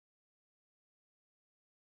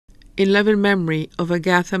In loving memory of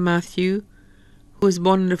Agatha Matthew, who was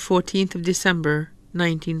born on the 14th of December,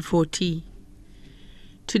 1940.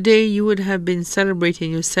 Today you would have been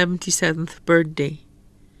celebrating your 77th birthday.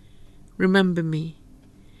 Remember me.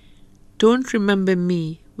 Don't remember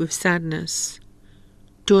me with sadness.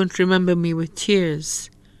 Don't remember me with tears.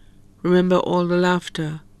 Remember all the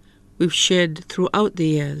laughter we've shared throughout the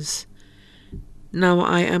years. Now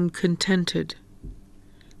I am contented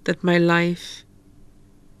that my life,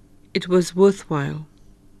 it was worthwhile.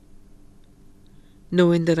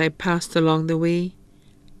 Knowing that I passed along the way,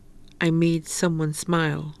 I made someone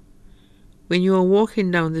smile. When you are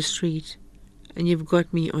walking down the street and you've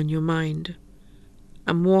got me on your mind,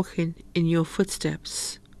 I'm walking in your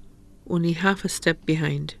footsteps, only half a step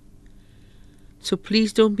behind. So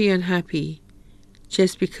please don't be unhappy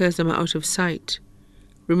just because I'm out of sight.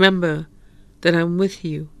 Remember that I'm with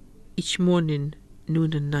you each morning,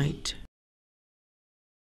 noon and night.